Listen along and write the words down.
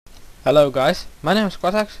Hello guys, my name is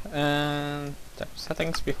Quatax and check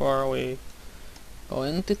settings before we go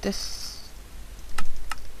into this.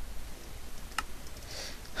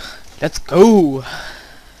 Let's go!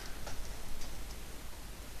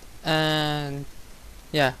 And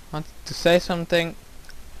yeah, wanted to say something.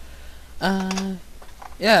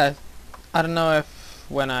 Yeah, I don't know if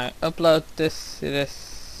when I upload this it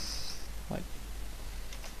is like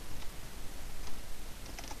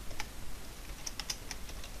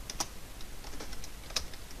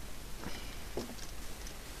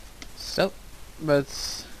so, but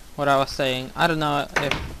what I was saying, I don't know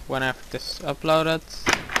if whenever this uploaded.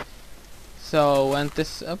 So when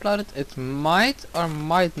this is uploaded, it might or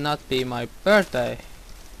might not be my birthday.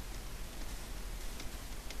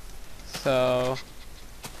 So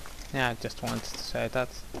yeah, I just wanted to say that.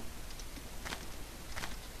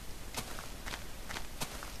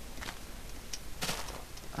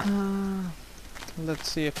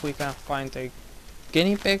 Let's see if we can find a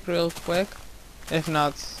guinea pig real quick. If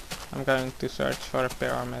not, I'm going to search for a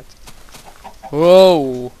pyramid.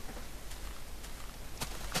 Whoa!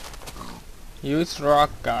 Huge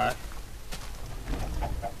rock guy.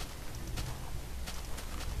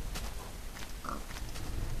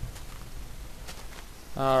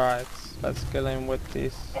 Alright, let's kill him with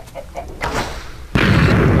these.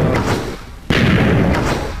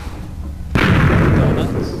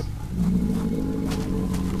 Donuts.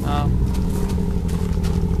 Oh.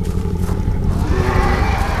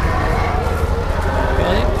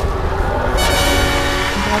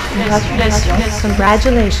 Congratulations.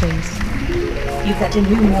 Congratulations. You've got a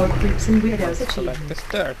new more creeps and weirdos Collect achievement. this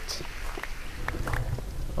dirt.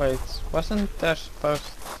 Wait, wasn't there supposed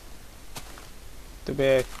to be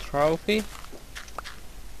a trophy?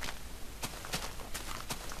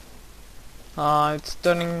 It's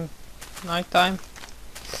turning nighttime.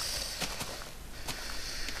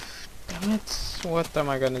 Damn it, what am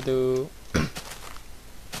I gonna do?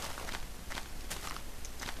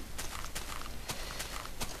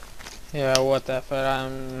 Yeah, whatever,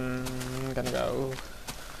 I'm gonna go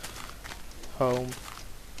home.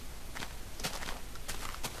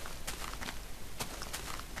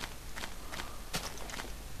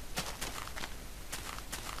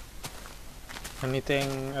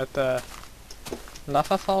 Anything at the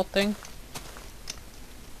lava fall thing?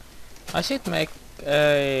 I should make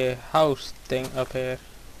a house thing up here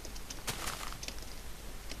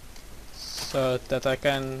so that I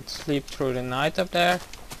can sleep through the night up there.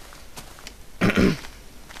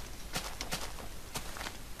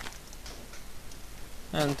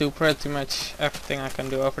 And do pretty much everything I can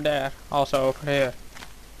do over there, also over here.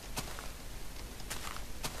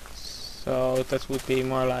 So that would be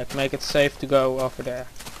more like make it safe to go over there.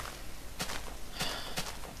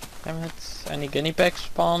 Damn it, any guinea pigs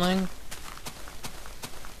spawning?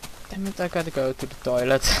 Damn it, I gotta go to the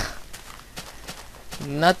toilet.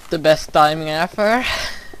 Not the best timing ever.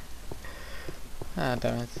 Ah,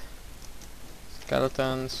 damn it.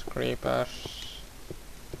 Skeletons, creepers.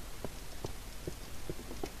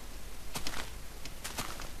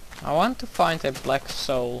 I want to find a black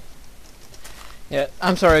soul. Yeah,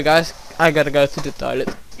 I'm sorry guys, I gotta go to the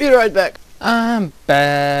toilet. Be right back. I'm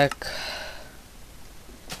back.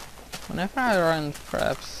 Whenever I run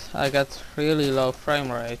fraps, I get really low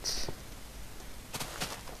frame rates.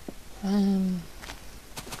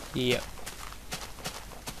 Yep.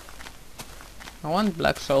 I want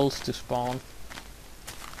black souls to spawn.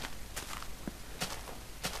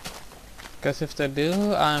 Because if they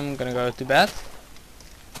do, I'm gonna go to bed.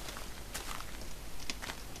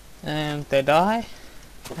 And they die.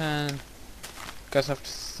 And because of the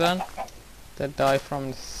sun, they die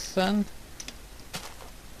from the sun.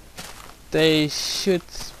 They should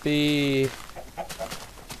be...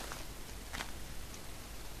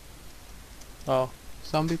 Oh,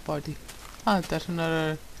 zombie party. Ah, there's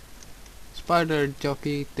another spider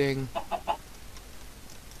jockey thing.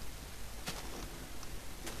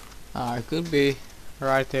 Ah, I could be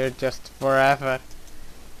right here just forever.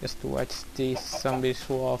 Just to watch these zombies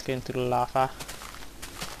walk into the lava.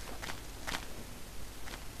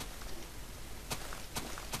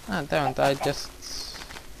 Ah, damn it, I just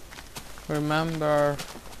remember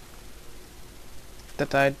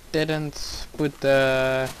that I didn't put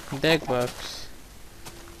the deck box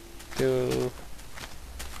to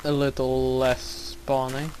a little less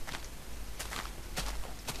spawning.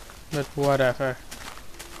 But whatever.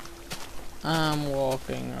 I'm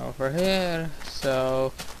walking over here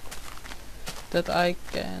so that I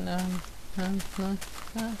can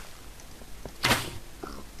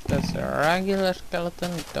that's a regular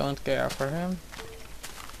skeleton, don't care for him.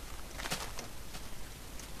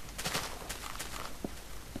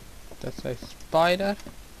 That's a spider.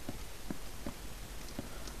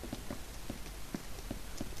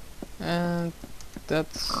 And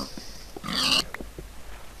that's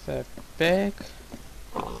the pig.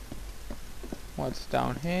 What's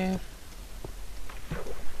down here?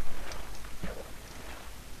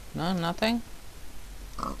 No, nothing?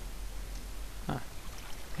 Ah,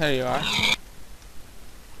 here you are.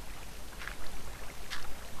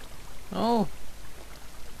 Oh!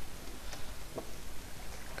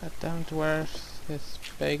 God damn it, where's this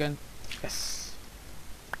bacon? Yes!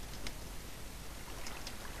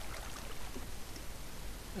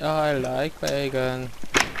 I like bacon.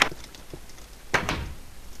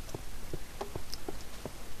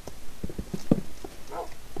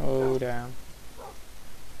 Oh damn.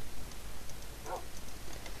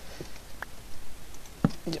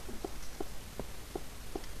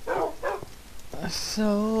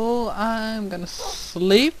 So I'm gonna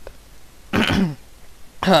sleep.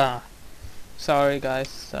 Sorry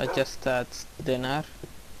guys, I just had dinner.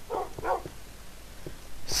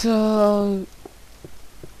 So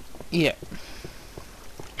yeah,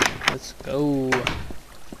 let's go.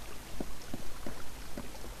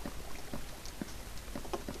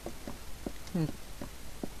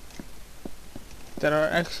 There are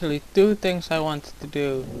actually two things I wanted to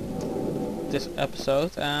do this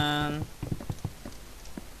episode, and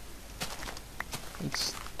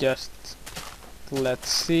it's just, let's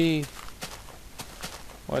see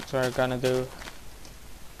what we're gonna do.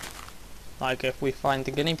 Like if we find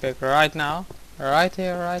the guinea pig right now, right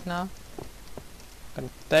here, right now, gonna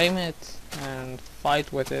tame it and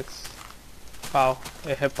fight with it. Wow,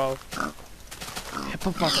 a hippo.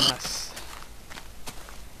 Hippopotamus.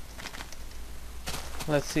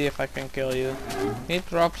 Let's see if I can kill you. He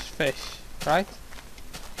drops fish, right?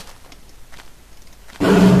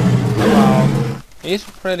 Wow, he's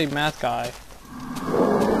a pretty mad guy.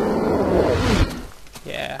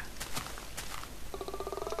 Yeah.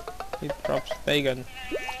 He drops bacon.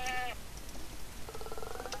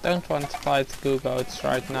 Don't want to fight goo goats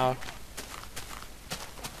right now.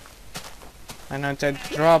 I know they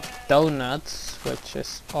drop donuts, which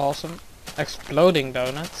is awesome. Exploding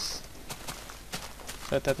donuts.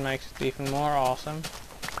 So that makes it even more awesome.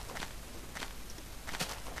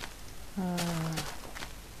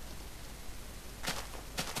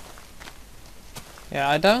 Yeah,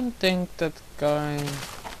 I don't think that going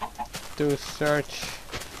to search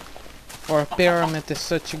for a pyramid is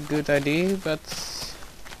such a good idea, but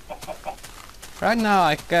right now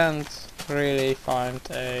I can't really find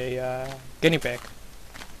a guinea pig.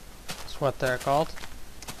 That's what they're called.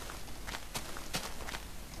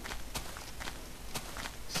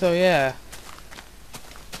 So yeah,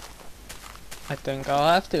 I think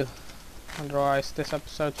I'll have to. Otherwise this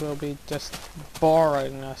episode will be just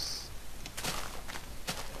boring us.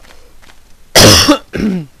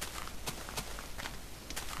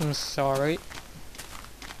 I'm sorry.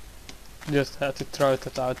 Just had to throw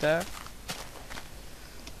that out there.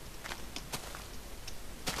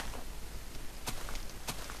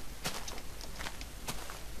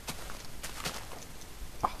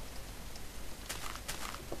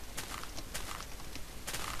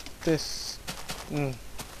 This... Oh,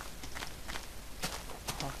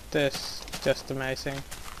 this just amazing.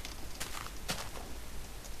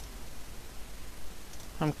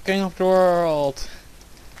 I'm king of the world!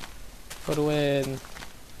 For the win!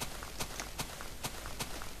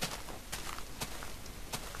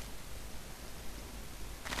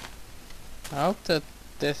 I hope that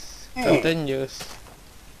this continues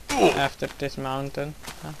after this mountain.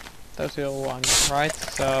 Those are all one, right?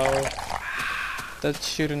 So that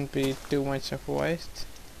shouldn't be too much of a waste.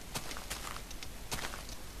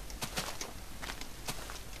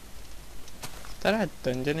 Is there a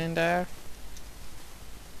dungeon in there?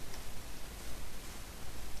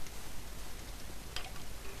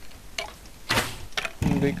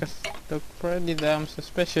 Because it looked pretty damn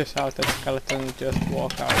suspicious how that skeleton just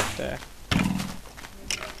walked out of there.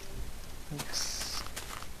 Yes.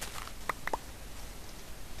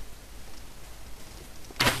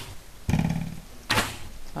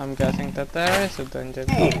 I'm guessing that there is a dungeon.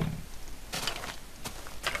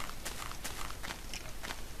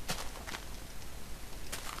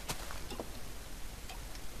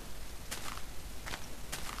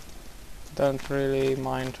 Don't really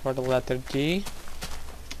mind for the letter G.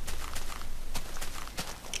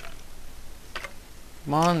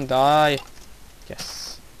 Come on, die!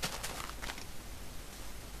 Yes.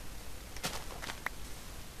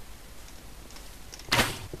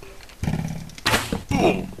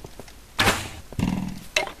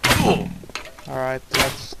 Alright,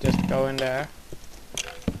 let's just go in there.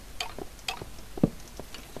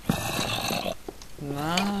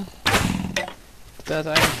 Nah. That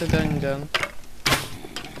ain't the dungeon.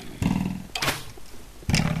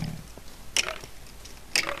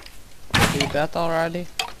 Do that already?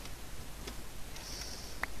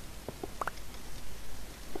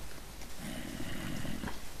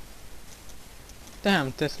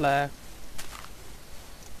 Damn, this lag.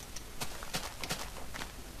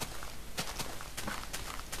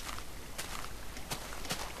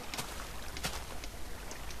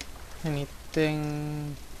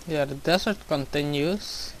 Anything? Yeah, the desert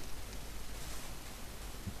continues.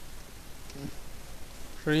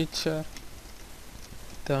 Creature.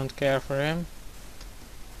 Don't care for him.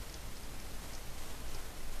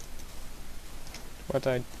 What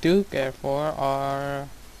I do care for are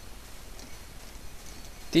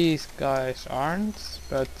these guys aren't,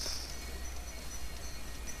 but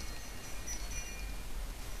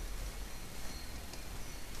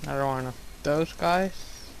another one of those guys.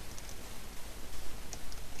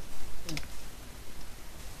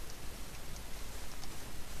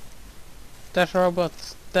 That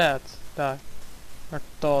robot's dead. Die. Or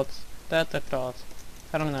thought. Dead or thought.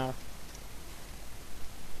 I don't know.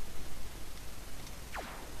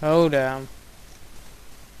 Oh damn.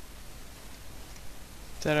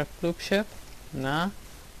 Is that a loop ship? Nah.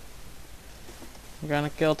 I'm gonna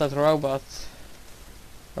kill that robot.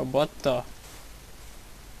 Roboto.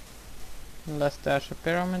 Unless there's a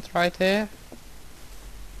pyramid right here.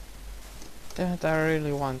 Damn it, I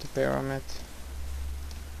really want a pyramid.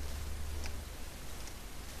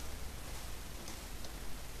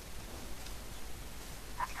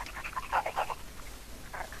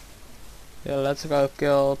 Yeah, let's go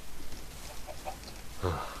kill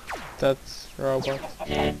that robot.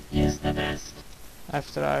 Dead is the best.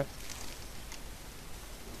 After I've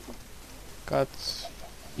got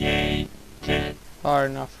Yay, Ted. far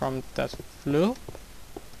enough from that loop.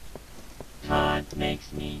 Todd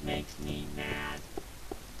makes me mad.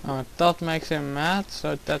 Oh, that makes him mad,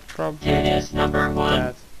 so that probably Ted is number one.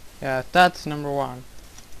 that. Yeah, that's number one.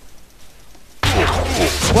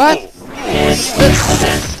 What? Ted is the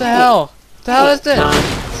best. What the hell? What the hell is this?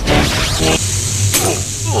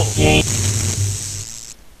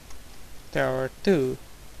 There were two.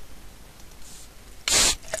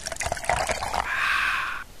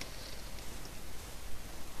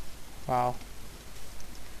 Wow.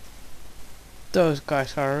 Those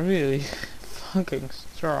guys are really fucking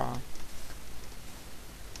strong.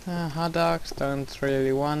 Hot dogs, don't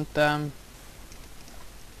really want them.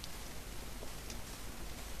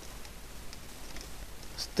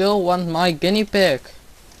 Still want my guinea pig.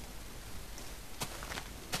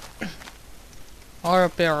 Or a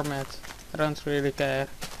pyramid. I don't really care.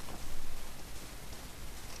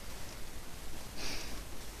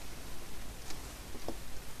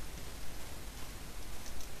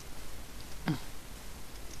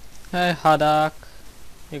 Hey hot dog.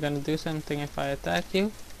 You gonna do something if I attack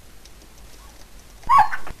you?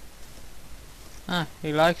 Ah,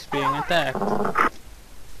 he likes being attacked.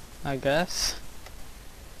 I guess.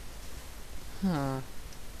 Huh.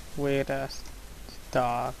 Weird ass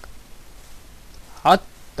dog. Hot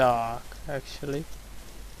dog, actually.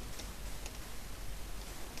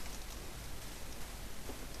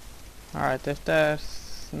 Alright, if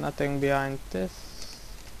there's nothing behind this.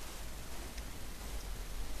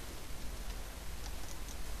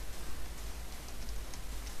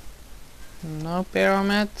 No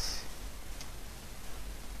pyramids.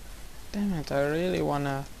 Damn it, I really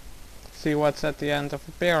wanna see what's at the end of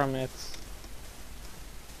the pyramids.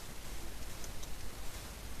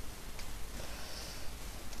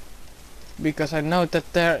 Because I know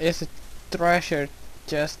that there is a treasure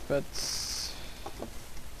chest, but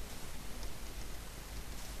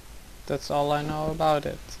that's all I know about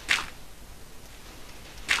it.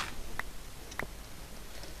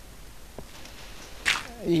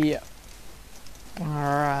 Yeah.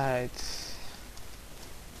 Alright.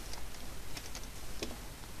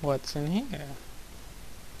 What's in here?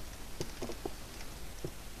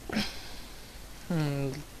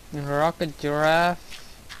 Rocket giraffe.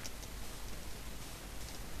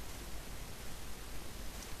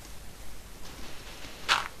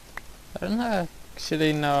 I don't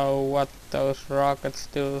actually know what those rockets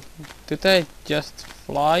do. Do they just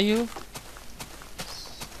fly you?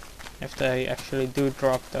 If they actually do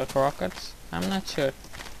drop those rockets? I'm not sure.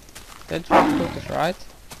 They drop rockets, right?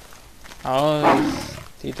 Oh,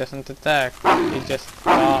 he doesn't attack. He just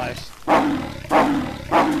dies.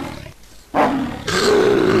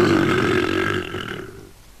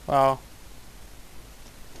 Wow.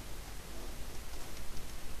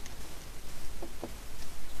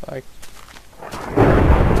 Like,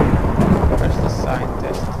 where's the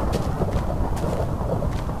scientist?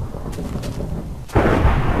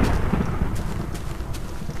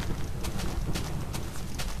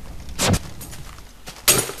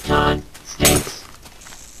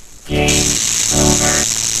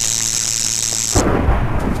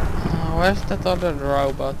 Where's that other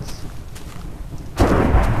robot?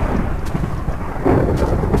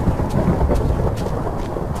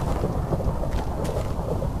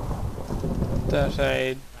 There's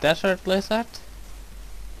a desert lizard.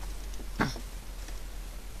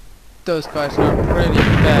 Those guys are pretty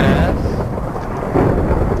badass.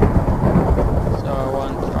 So I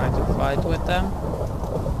won't try to fight with them.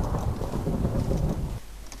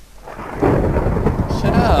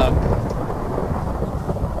 Shut up!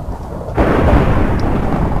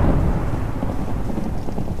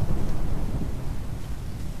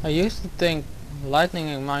 I used to think lightning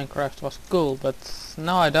in Minecraft was cool, but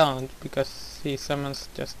now I don't, because he summons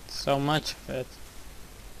just so much of it.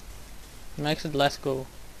 It makes it less cool.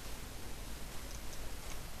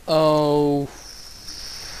 Oh,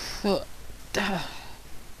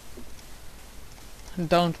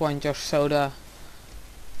 don't want your soda.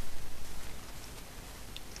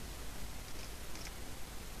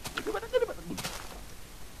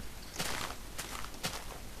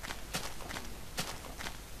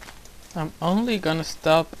 I'm only gonna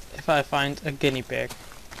stop if I find a guinea pig.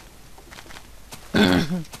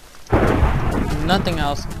 Nothing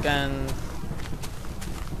else can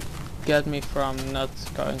get me from not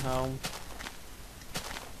going home.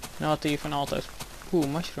 Not even all those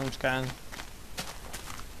mushrooms can.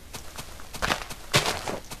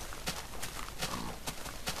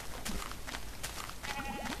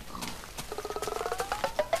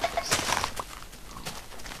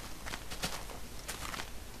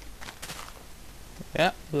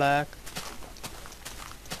 Yeah, black.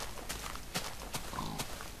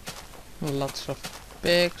 Lots of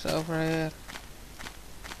pigs over here.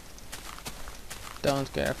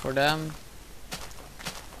 Don't care for them.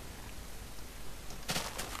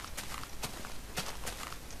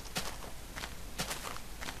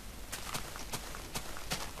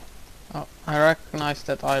 Oh, I recognize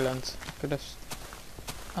that island.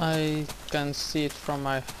 I can see it from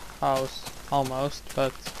my house almost,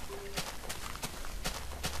 but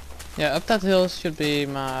yeah, up that hill should be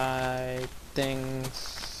my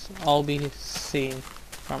things all be seen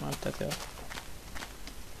from up that hill.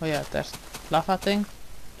 Oh yeah, there's lava thing.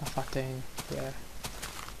 Lava thing, yeah.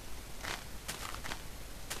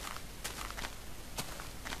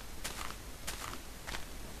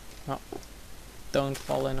 Oh, don't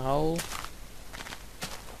fall in a hole.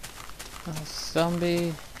 A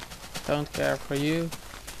zombie, don't care for you.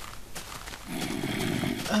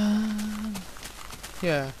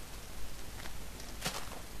 Yeah.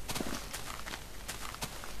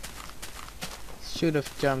 Should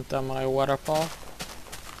have jumped on my waterfall.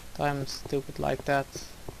 I'm stupid like that.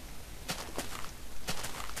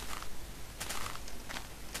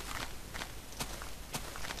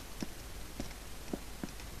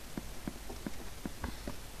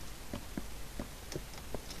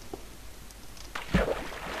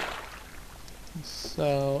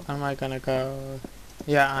 So am I gonna go?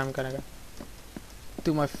 Yeah, I'm gonna go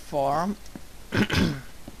to my farm.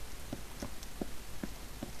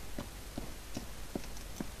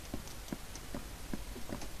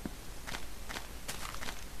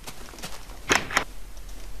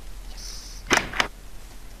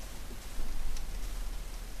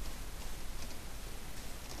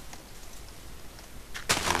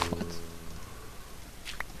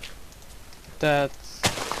 That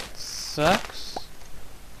sucks.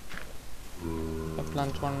 I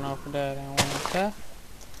plant one over there and one over there.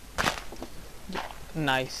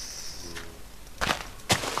 Nice.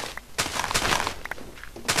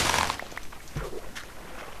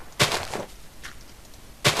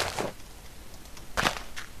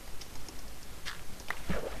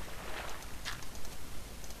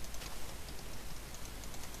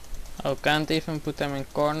 Oh, can't even put them in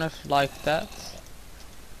corners like that.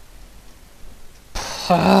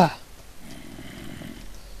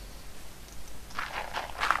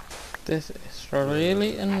 This is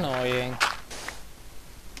really annoying.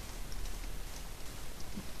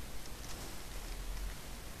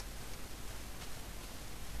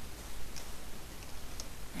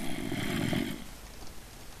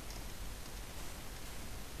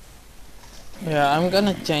 Yeah, I'm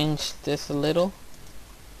gonna change this a little.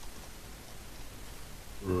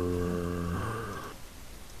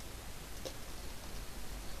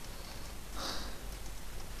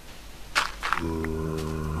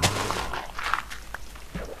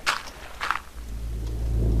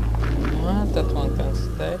 That one can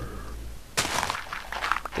stay.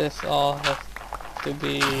 This all has to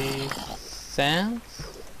be sand.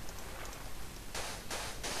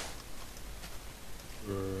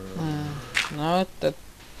 No, that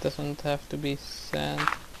doesn't have to be sand.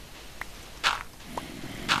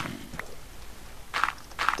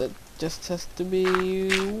 That just has to be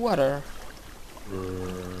water.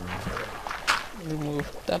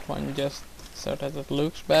 Remove that one just so that it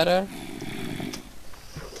looks better.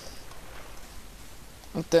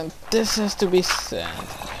 And then this has to be sand.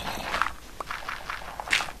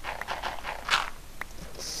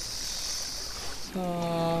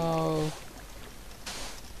 So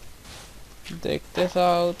dig this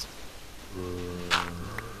out.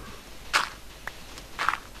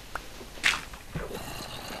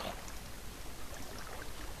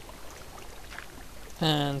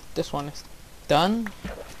 And this one is done.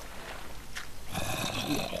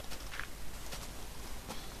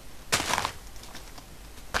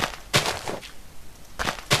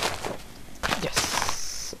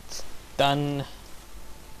 Yes, it's done.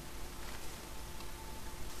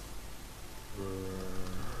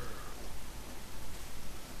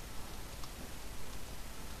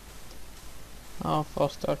 I'll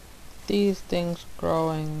foster these things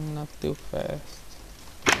growing not too fast.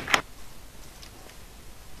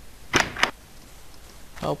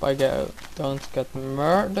 Hope I don't get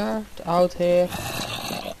murdered out here.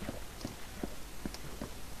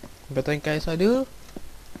 But in case I do,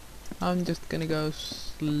 I'm just gonna go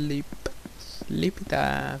sleep. Sleepy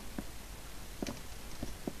time.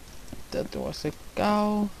 That was a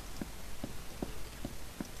cow.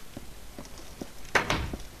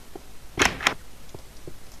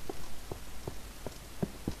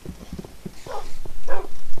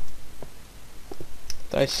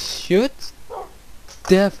 I should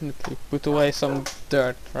definitely put away some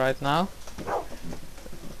dirt right now,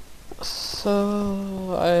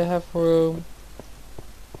 so I have room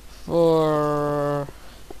for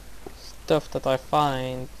stuff that I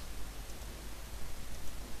find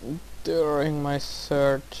during my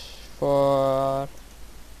search for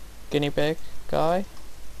guinea pig guy.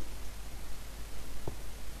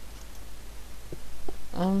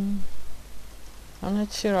 I'm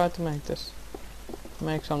not sure how to make this.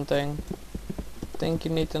 Make something. Think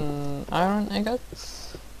you need an iron ingot?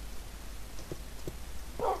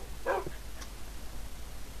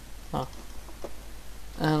 Oh.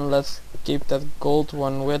 And let's keep that gold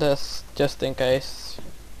one with us just in case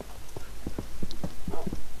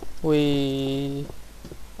we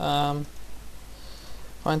find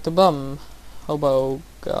the bum hobo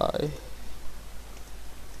guy.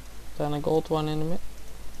 Then a gold one in the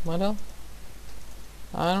middle.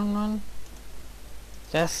 Iron one.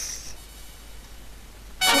 Yes.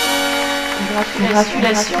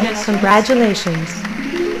 Congratulations. Congratulations.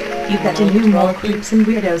 You got a new More Creeps and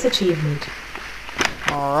Weirdos achievement.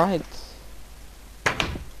 Alright.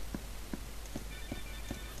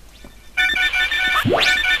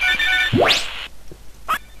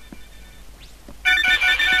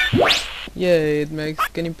 Yay, it makes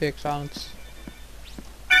guinea pig sounds.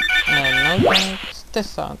 And now it makes this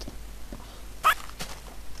sound.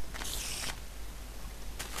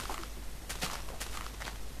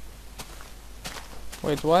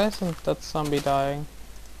 Wait, why isn't that zombie dying?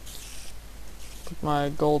 Put my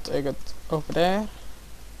gold ingot over there.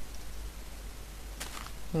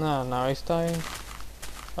 No, now he's dying.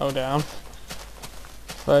 Oh damn.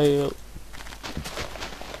 Fail.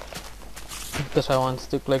 Because I wanted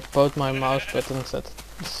to click both my mouse buttons at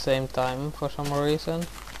the same time for some reason.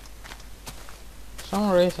 For some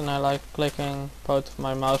reason I like clicking both of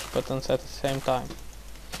my mouse buttons at the same time.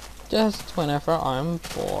 Just whenever I'm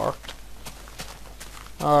bored.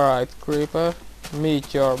 Alright, creeper,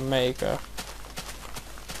 meet your maker.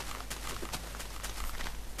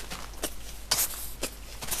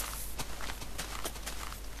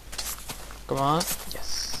 Come on,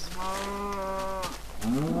 yes.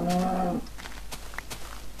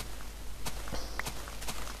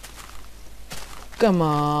 Come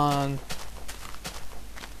on.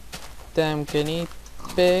 Damn guinea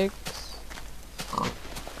pigs.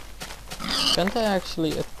 Can't I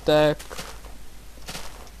actually attack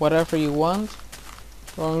whatever you want?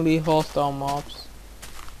 Only hostile mobs.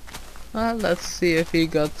 Well, let's see if he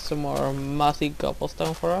got some more mossy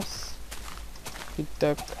cobblestone for us. He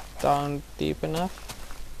dug down deep enough.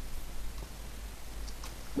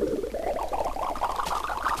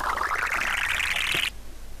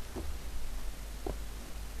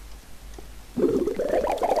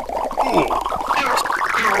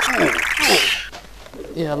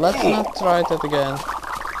 Yeah, let's not try that again.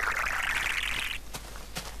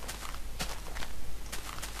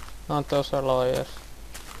 Not those are lawyers.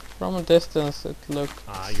 From a distance it looks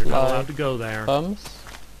you're not allowed like to go there. bums.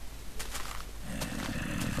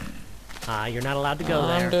 You're not allowed to go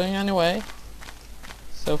there. I'm doing anyway.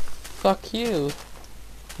 So fuck you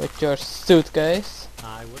with your suitcase.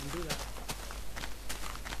 I wouldn't do that.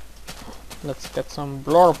 Let's get some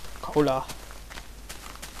blorb cola.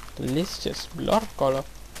 Delicious blorb cola.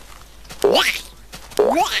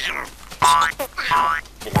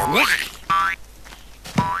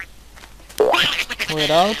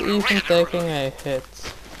 Without even taking a hit.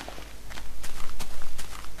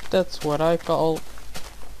 That's what I call...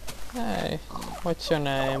 Hey, what's your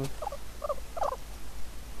name?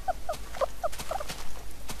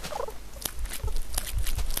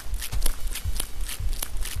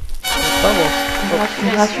 Bubbles.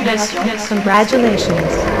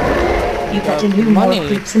 Congratulations. You got a new Money. More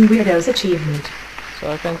Creeps and Weirdos achievement.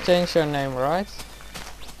 So I can change your name, right?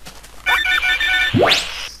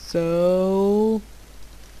 So...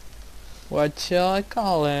 What shall I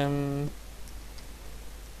call him?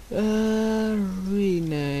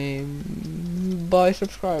 Rename. Buy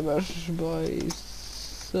subscribers. Buy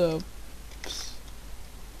subs.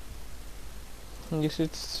 You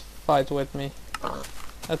should fight with me.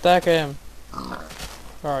 Attack him.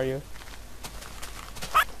 Where are you?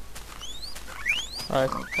 Right,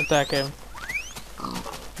 attack him.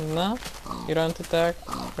 No? You don't attack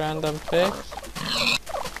random pigs?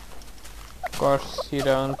 Of course you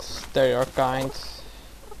don't, they're your kind.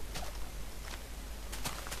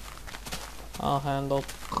 I'll handle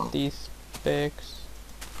these pigs.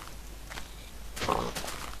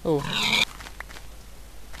 Ooh.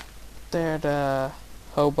 They're the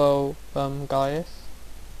hobo guys.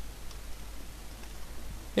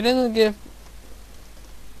 You didn't give...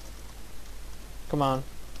 Come on.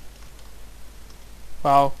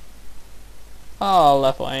 Wow. Oh,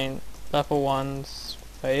 level 1's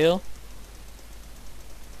fail.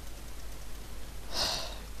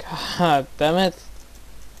 God damn it.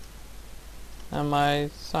 And my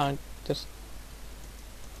sound just...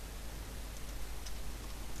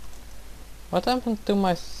 What happened to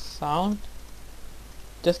my sound?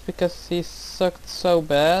 Just because he sucked so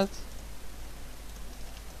bad,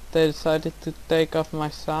 they decided to take off my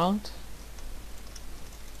sound?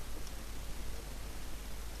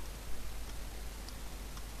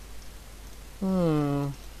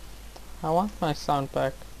 I want my sound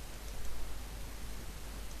back.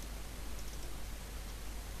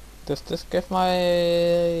 Does this give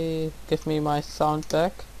me my sound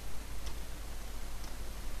back?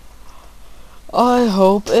 I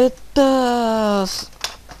hope it does.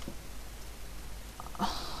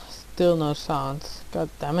 Still no sound. God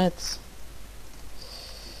damn it.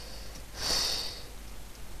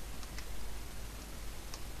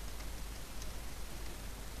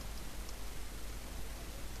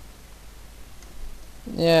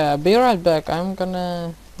 Yeah, be right back. I'm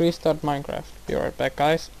gonna restart Minecraft. Be right back,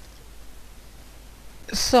 guys.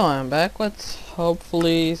 So I'm back with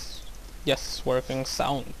hopefully, yes, working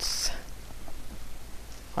sounds.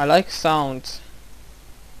 I like sound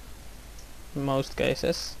in most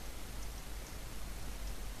cases.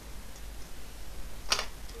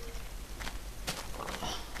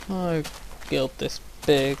 I killed this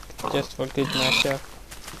pig just for good measure.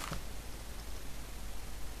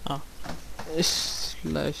 Oh,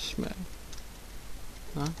 slash man.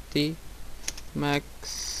 T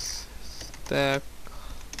max stack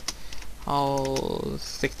all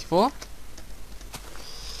 64.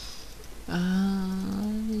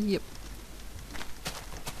 Yep.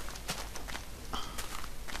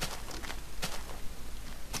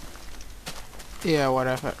 Yeah,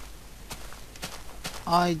 whatever.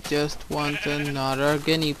 I just want another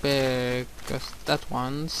guinea pig, cause that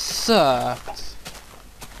one sucked.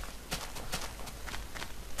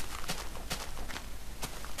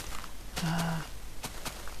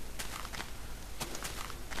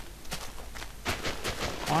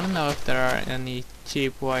 I wanna know if there are any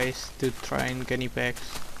cheap ways to train guinea pigs.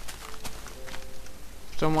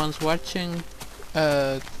 If someone's watching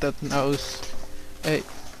that knows a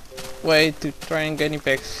way to train guinea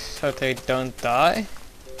pigs so they don't die.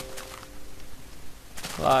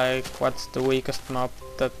 Like, what's the weakest mob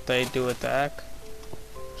that they do attack?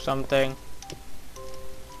 Something.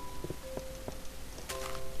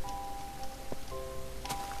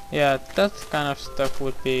 Yeah, that kind of stuff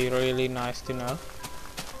would be really nice to know.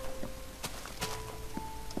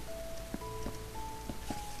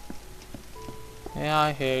 Yeah,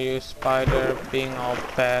 I hear you, spider, being all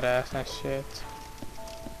badass and shit.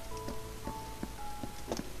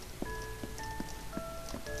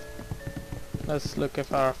 Let's look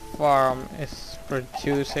if our farm is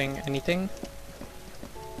producing anything.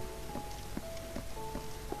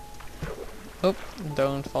 Oh,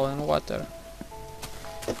 don't fall in water.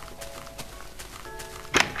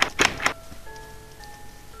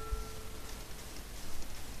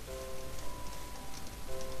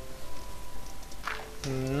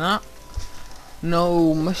 No.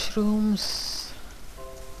 No mushrooms.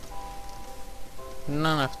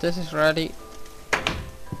 None of this is ready.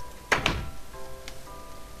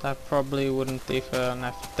 I probably wouldn't even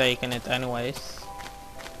have taken it anyways.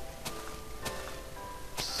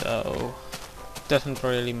 So doesn't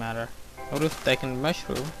really matter. I would have taken the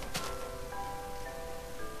mushroom.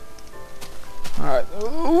 Alright.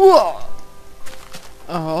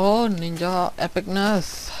 Oh, ninja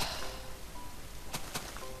epicness.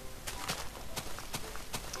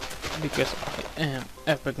 Because I am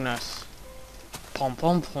epicness. Pom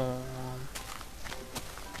pom pom.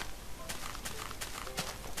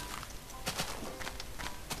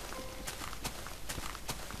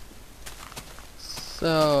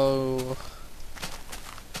 So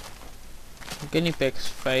guinea pigs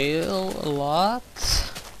fail a lot,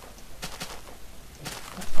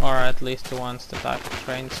 or at least the ones that I've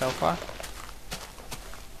trained so far.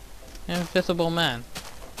 Invisible man.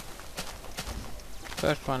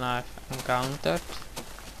 First one I've encountered.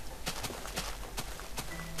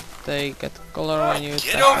 They get color when you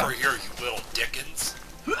Get attack over them. here, you little dickens!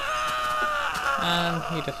 And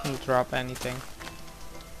he doesn't drop anything.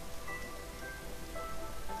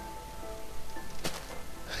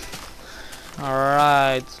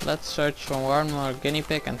 Alright, let's search for one more guinea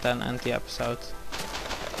pig and then end the episode.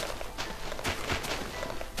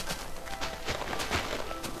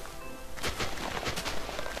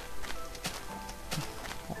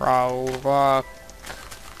 Rock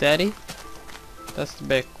Daddy? That's the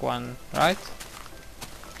big one, right?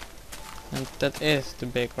 And that is the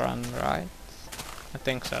big one, right? I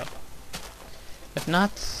think so. If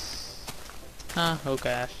not, who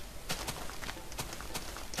cares?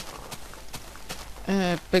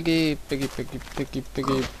 Piggy, piggy, piggy, piggy,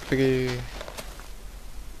 piggy, piggy.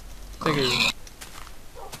 Piggy.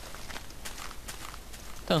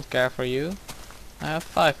 Don't care for you. I have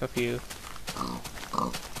 5 of you.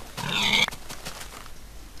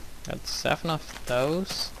 Got 7 of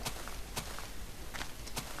those.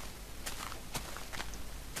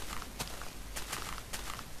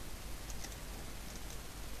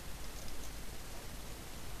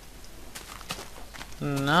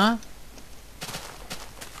 Nah.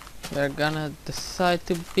 They're gonna decide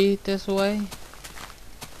to be this way.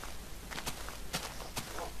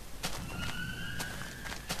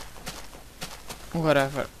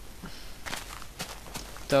 Whatever.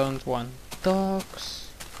 Don't want dogs.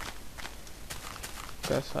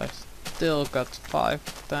 Because I still got 5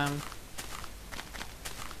 of them.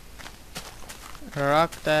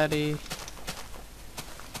 Rock Daddy.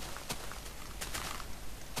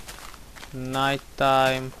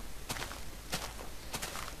 Nighttime.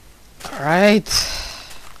 Great!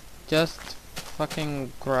 Just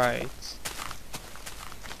fucking great.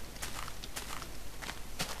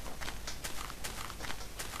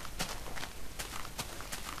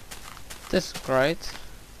 This is great.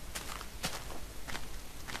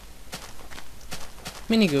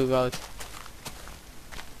 Mini goo goat.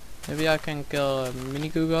 Maybe I can kill a mini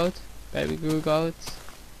goo goat, baby goo goat.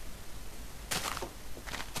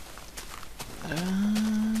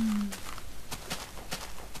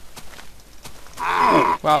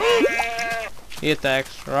 Well, he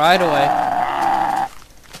attacks right away.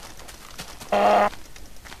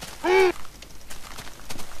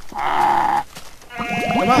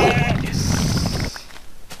 Come on! Yes!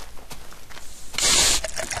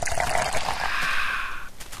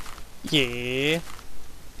 Yeah!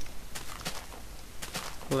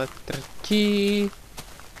 Letter G.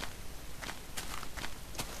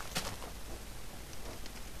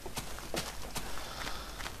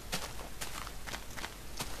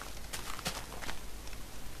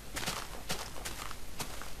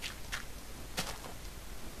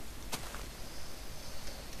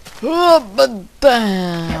 Oh, but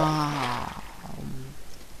damn!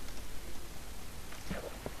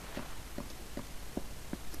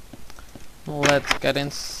 Let's get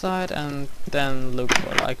inside and then look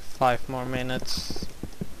for like 5 more minutes.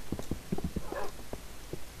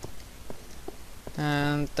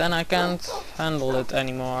 And then I can't handle it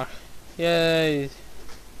anymore. Yay!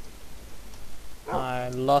 I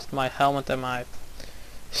lost my helmet and my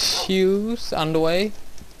shoes on the way.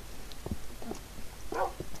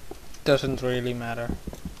 Doesn't really matter.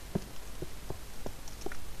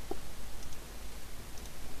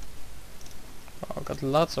 Oh, got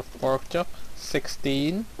lots of pork chop.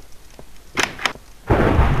 16.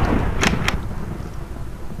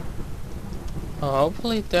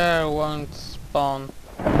 Hopefully there won't spawn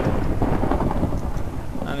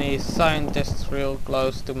any scientists real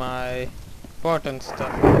close to my important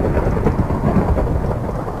stuff.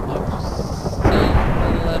 I've seen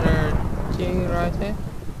the letter G right here.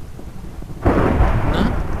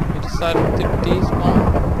 decided to despawn.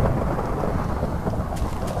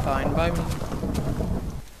 Fine by me.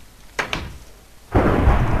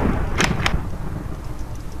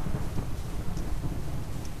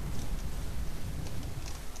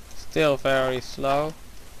 Still very slow.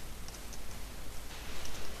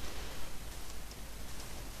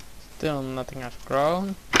 Still nothing has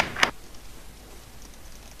grown.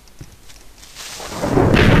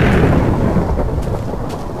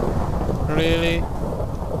 Really?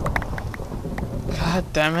 God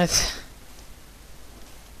damn it.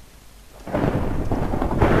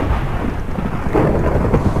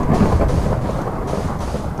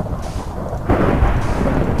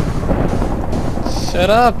 Shut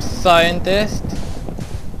up, scientist!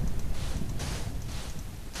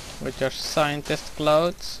 With your scientist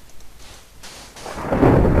clothes.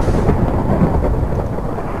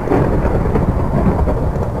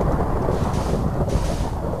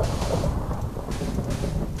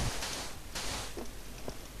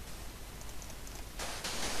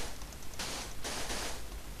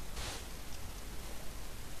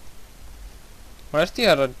 Where's the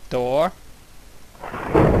other door?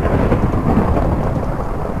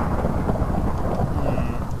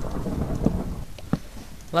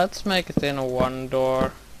 Let's make it in a one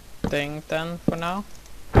door thing then for now.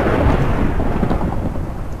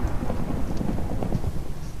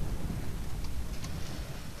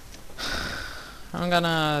 I'm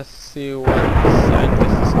gonna see what the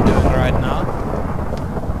scientist is doing right now.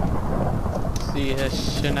 See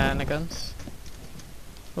his shenanigans.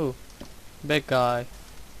 Ooh, big guy.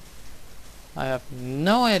 I have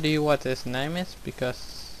no idea what his name is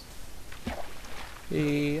because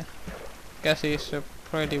I guess he's a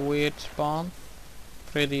pretty weird spawn.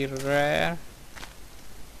 Pretty rare.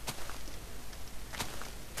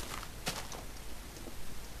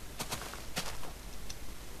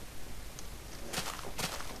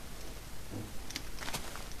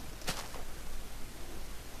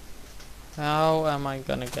 How am I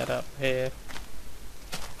gonna get up here?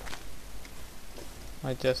 Am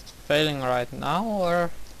I just failing right now,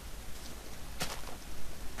 or?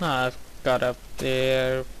 No, I've got up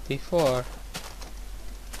there before.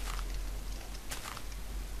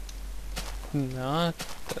 No,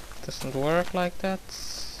 that doesn't work like that.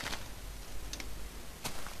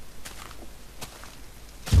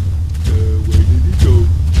 Where did he go?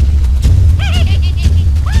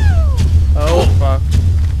 Oh fuck.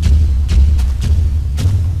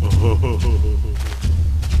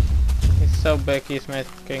 He's so big he's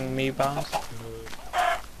making me bounce.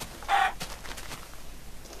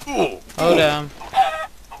 Oh damn.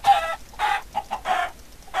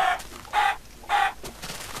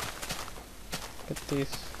 Get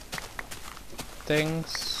these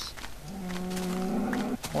things.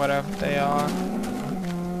 Whatever they are.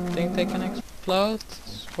 Think they can explode?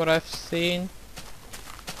 That's what I've seen.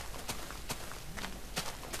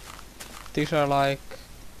 These are like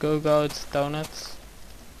Go-Go's donuts.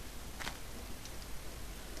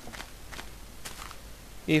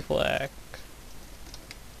 Evil egg.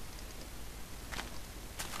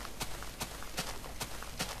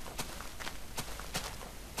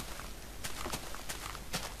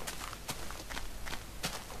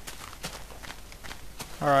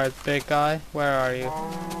 Alright, big guy, where are you?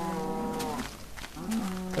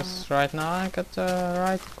 Because right now I got the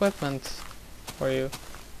right equipment for you.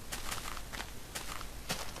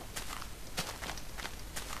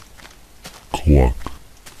 Cluck,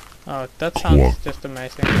 Oh, that sounds just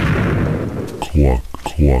amazing. cluck,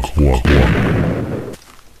 cluck, cluck, cluck.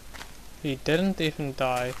 He didn't even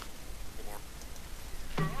die.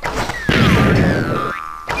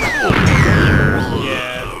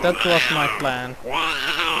 Yeah, that was my plan.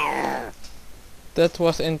 That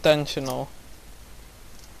was intentional.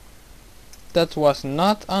 That was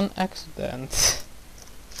not an accident.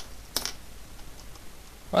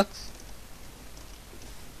 What?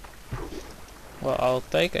 Well, I'll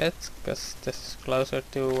take it, because this is closer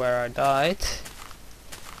to where I died.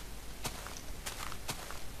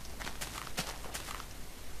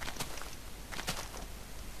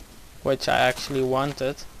 Which I actually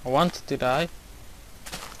wanted. I wanted to die.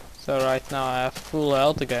 So right now I have full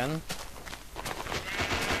health again.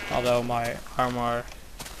 Although my armor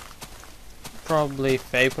probably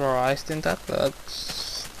vaporized in that, but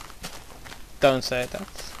don't say that.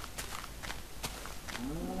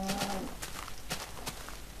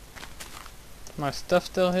 My stuff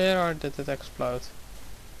still here, or did it explode?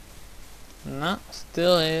 No,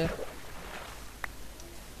 still here.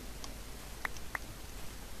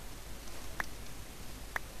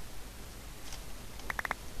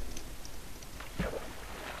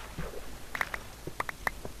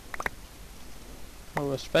 I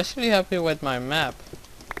was especially happy with my map.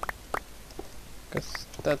 Because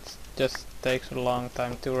that just takes a long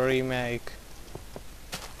time to remake.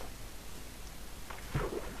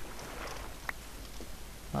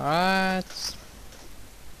 Alright.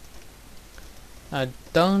 I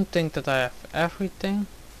don't think that I have everything.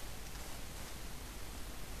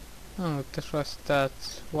 Oh, this was that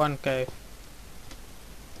one cave.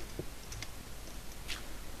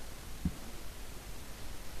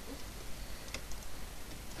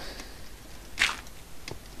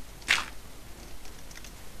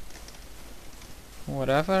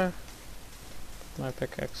 Whatever. My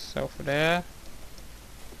pickaxe is over there.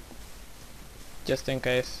 Just in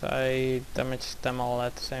case I damage them all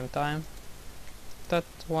at the same time. That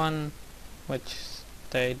one, which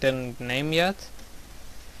they didn't name yet,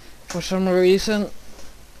 for some reason.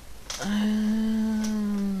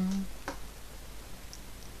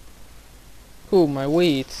 Ooh, my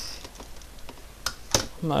wheat.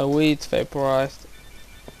 My wheat vaporized.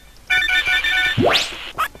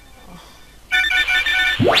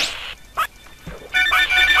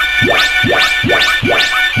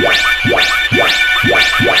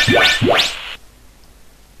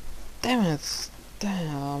 Damn it!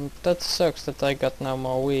 Damn, that sucks that I got no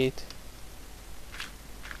more wheat.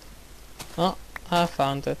 Oh, I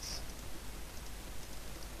found it.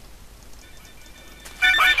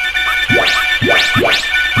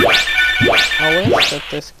 I wish that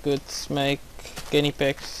this could make guinea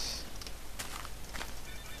pigs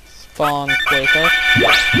spawn quicker.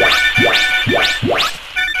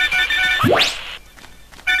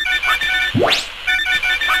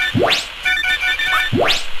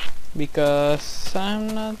 Because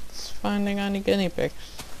I'm not finding any guinea pigs.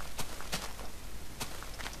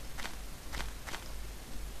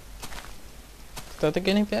 Is that a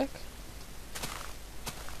guinea pig?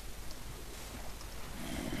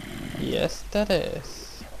 Yes, that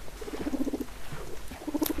is.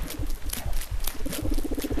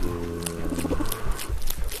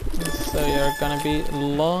 So you're gonna be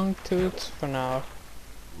long tooth for now.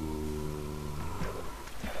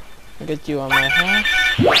 Get you on my hat.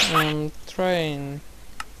 Train.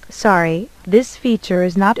 Sorry, this feature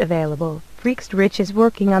is not available. Freakst Rich is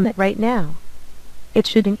working on it right now. It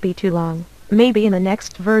shouldn't be too long, maybe in the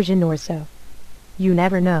next version or so. You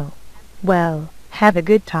never know. Well, have a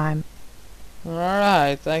good time.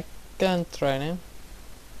 Alright, I can train him.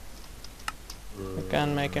 I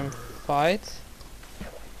can make him fight.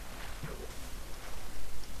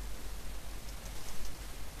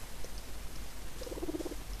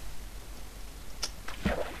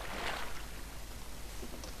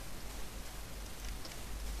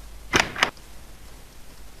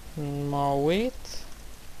 More wheat.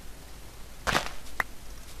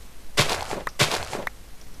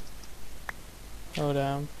 Oh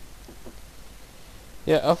damn.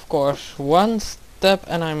 Yeah, of course. One step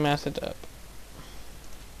and I mess it up.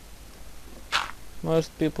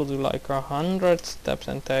 Most people do like 100 steps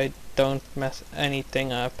and they don't mess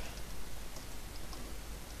anything up.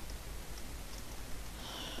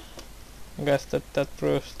 I guess that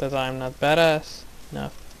proves that I'm not badass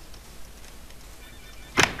enough.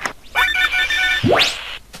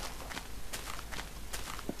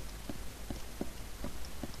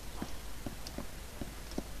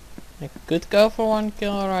 I could go for one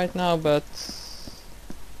kill right now, but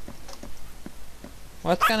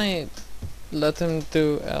what can I let him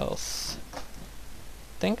do else? I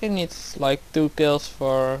think he needs like 2 kills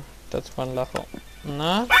for that one level.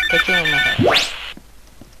 Nah, get you on my head.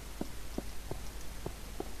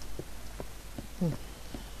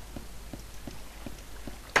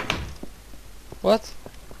 What?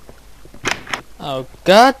 Oh,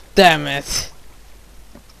 god damn it!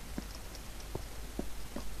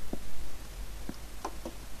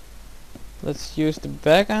 Let's use the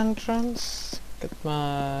back entrance. Get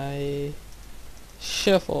my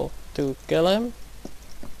shovel to kill him.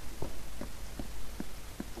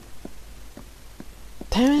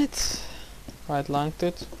 Damn it! Right,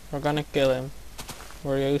 Longtooth, we're gonna kill him.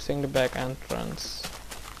 We're using the back entrance.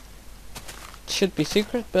 It should be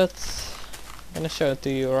secret, but I'm gonna show it to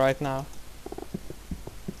you right now.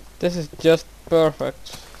 This is just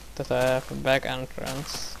perfect that I have a back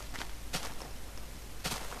entrance.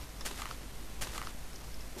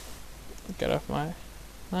 Get off my...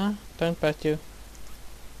 Nah, don't pet you.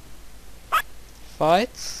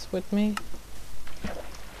 Fights with me?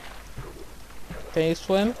 Can you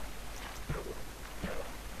swim?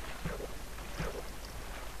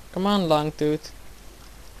 Come on, Longtooth.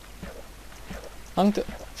 Longtooth.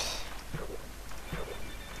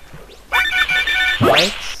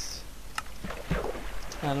 Fights.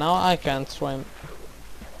 And now I can't swim.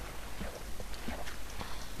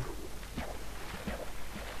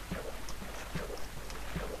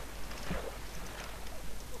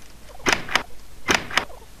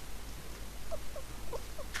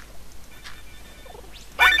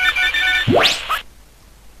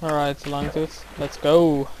 Alright, Longtooth, let's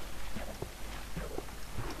go.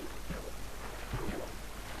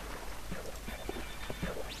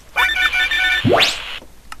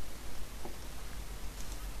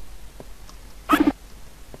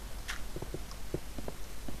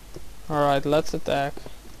 Alright, let's attack.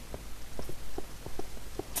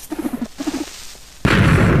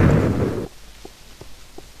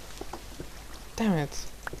 Damn it.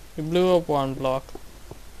 We blew up one block.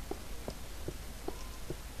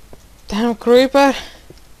 Damn creeper!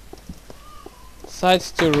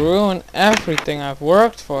 Decides to ruin everything I've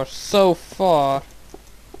worked for so far.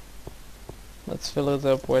 Let's fill it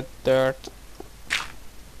up with dirt.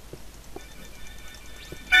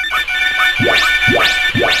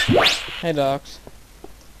 Hey dogs.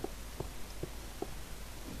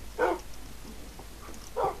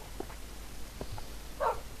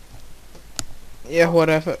 Yeah,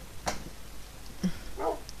 whatever.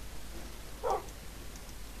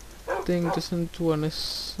 Thing doesn't wanna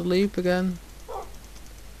sleep again.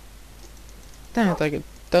 Damn it, I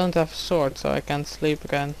don't have a sword, so I can't sleep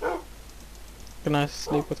again. Can I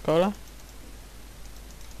sleep with cola?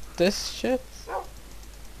 This shit?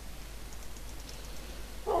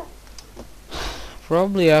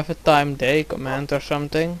 Probably have a time day command or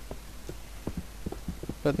something,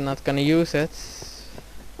 but not gonna use it.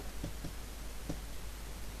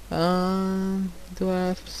 Do I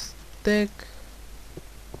have a stick?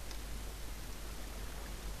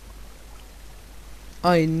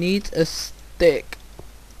 I need a stick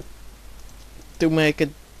to make a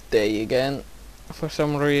day again for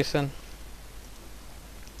some reason.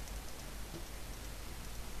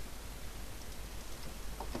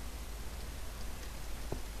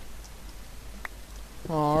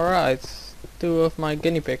 Alright, 2 of my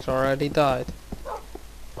guinea pigs already died.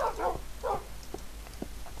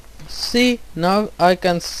 See, now I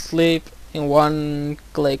can sleep in one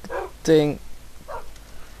click thing.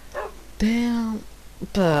 Damn.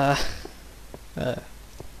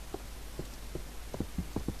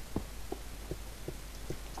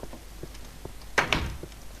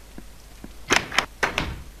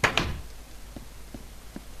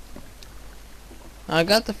 I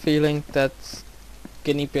got the feeling that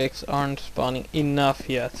guinea pigs aren't spawning enough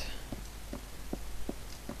yet.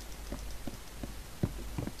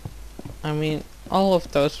 I mean, all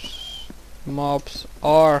of those mobs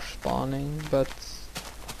are spawning, but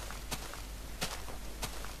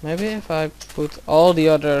maybe if I put all the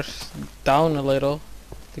others down a little,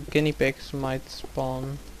 the guinea pigs might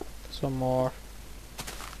spawn some more.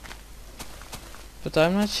 But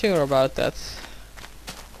I'm not sure about that.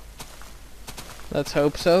 Let's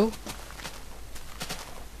hope so.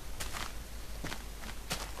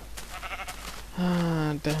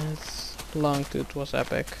 Ah, that Longtooth was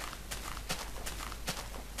epic.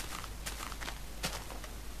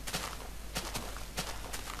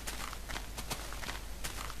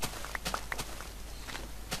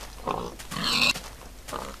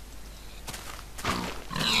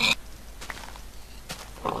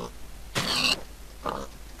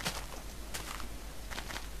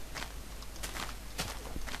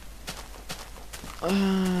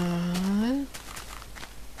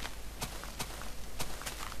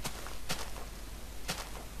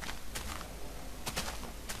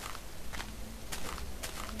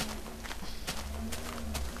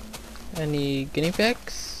 Any guinea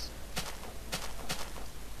pigs?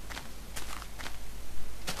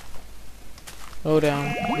 Oh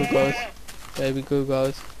damn, Googles. Baby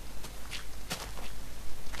Googles.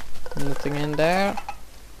 Nothing in there.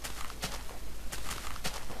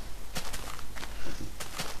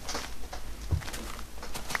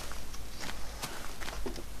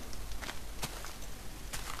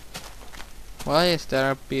 Why is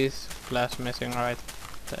there a piece of glass missing right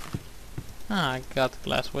there? Ah, I got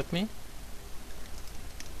glass with me.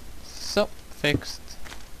 So, fixed.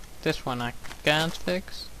 This one I can't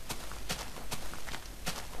fix.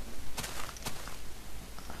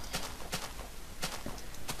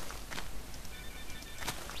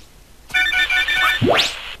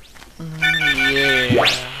 Yeah.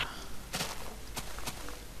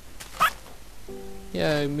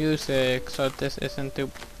 Yeah, music, so this isn't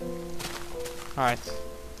too... Alright,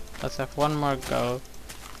 let's have one more go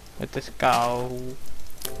with this cow.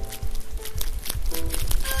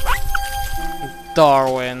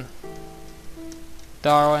 Darwin.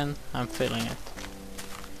 Darwin, I'm feeling it.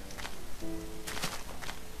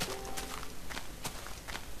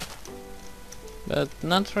 But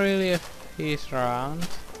not really if he's around.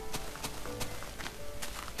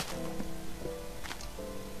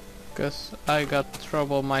 Cause I got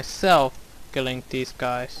trouble myself killing these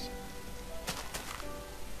guys.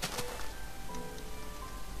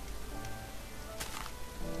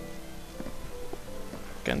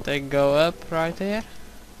 Can they go up right here?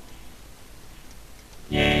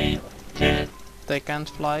 Yay, Ted. They can't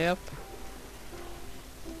fly up?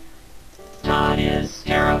 Todd is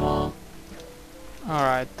terrible.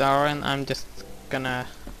 Alright, Darwin, I'm just gonna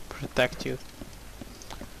protect you.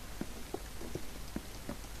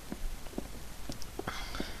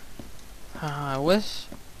 I wish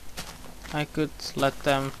I could let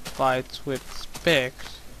them fight with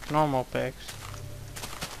pigs, normal pigs.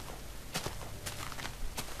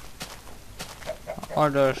 Or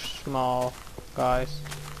those small guys.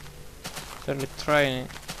 Certainly training,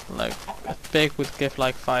 like a pig would give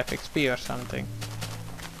like 5 XP or something.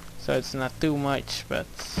 So it's not too much, but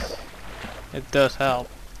it does help.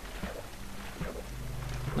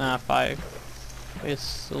 Nah, 5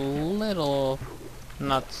 is a little,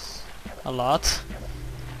 not a lot.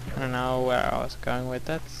 I don't know where I was going with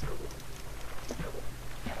that.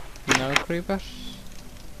 No creepers?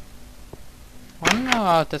 I don't know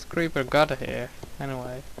how that creeper got here,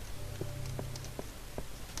 anyway.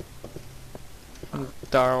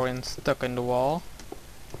 Darwin stuck in the wall.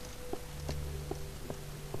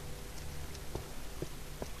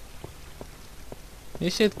 You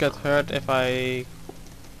should get hurt if I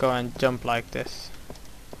go and jump like this.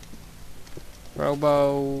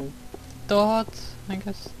 Robo Dot, I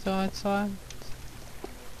guess the right side.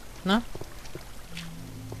 No?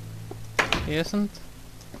 He isn't.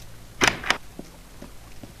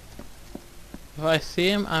 If I see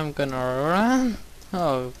him, I'm gonna run.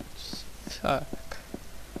 Oh, fuck.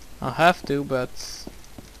 I'll have to, but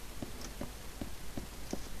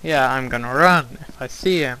yeah, I'm gonna run if I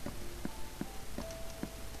see him.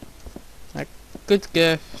 I could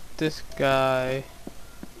give this guy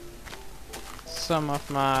some of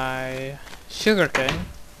my sugarcane.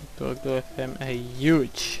 It will give him a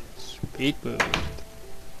huge speed boost.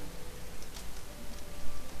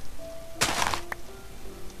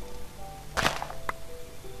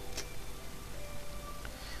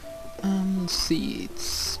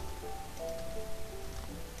 Seeds.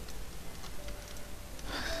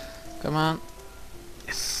 Come on.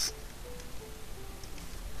 Yes.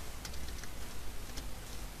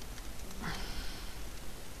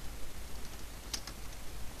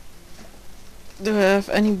 Do I have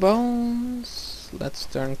any bones? Let's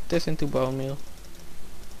turn this into bone meal.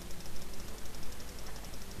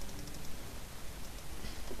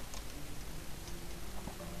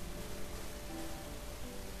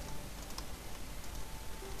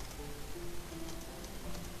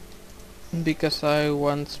 Because I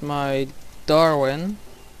want my Darwin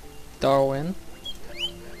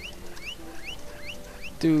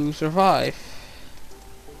to survive.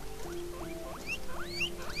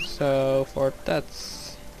 So for that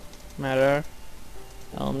matter,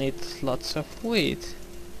 I'll need lots of wheat.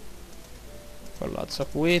 For lots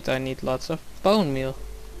of wheat I need lots of bone meal.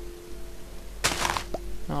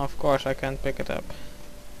 Now of course I can't pick it up.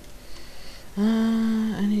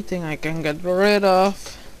 Anything I can get rid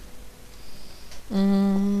of.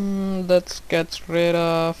 Let's get rid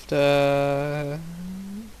of the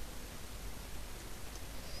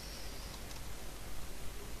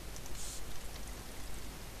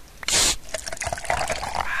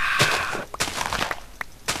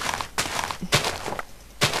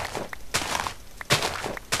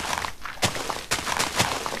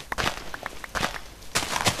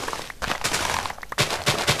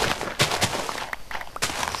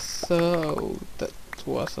so that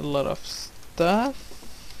was a lot of stuff.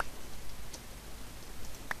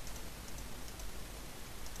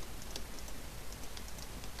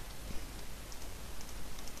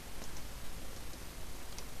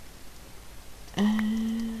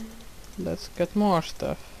 And let's get more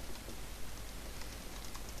stuff.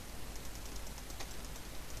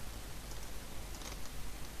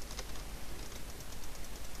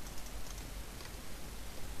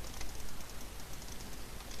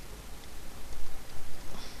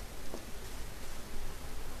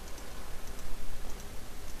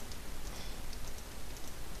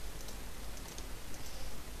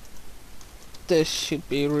 This should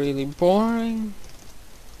be really boring.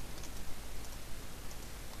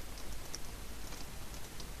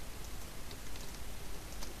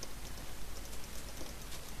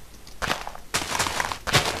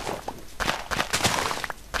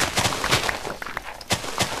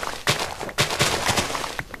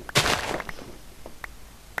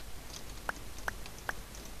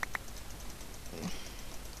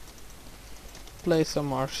 Place some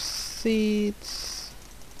more seeds.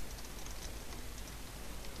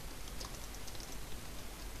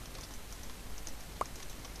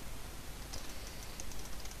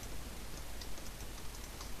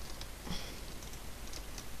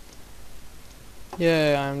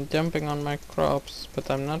 Yeah, I'm jumping on my crops,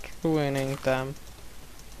 but I'm not ruining them.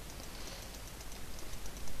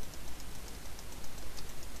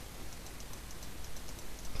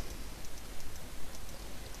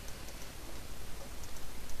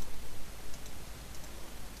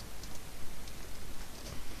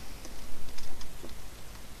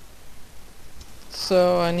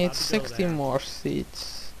 So I need Allowed to go 60 there. more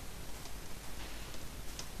seeds.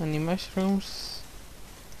 Any mushrooms?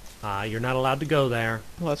 You're not allowed to go there.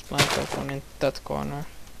 Let's plant that one in that corner.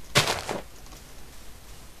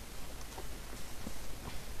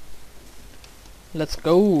 Let's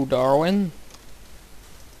go, Darwin.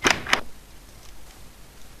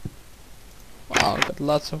 Wow, got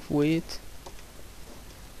lots of wheat.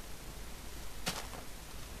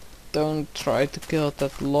 Don't try to kill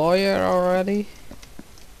that lawyer already.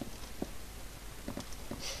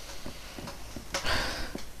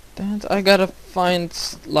 Damn it, I gotta find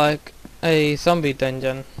like a zombie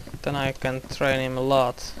dungeon. Then I can train him a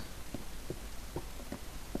lot.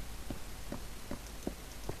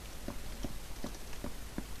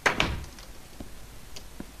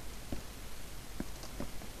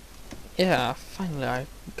 Yeah, finally I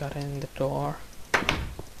got in the door.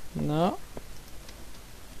 No.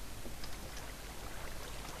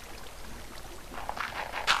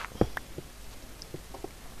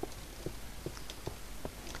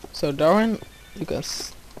 So Darwin, you can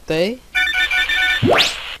stay.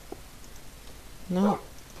 No,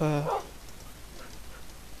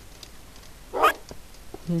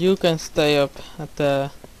 you can stay up at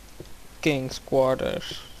the king's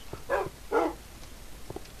quarters.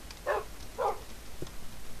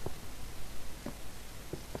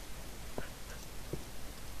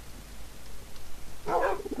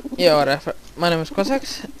 Yeah, whatever. My name is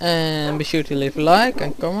Cossacks, and be sure to leave a like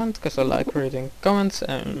and comment, because I like reading comments,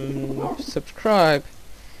 and subscribe.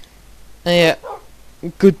 And yeah,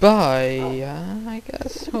 goodbye, I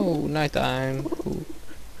guess. Oh, nighttime. Ooh.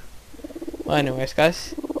 Well, anyways,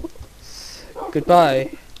 guys,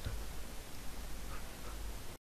 goodbye.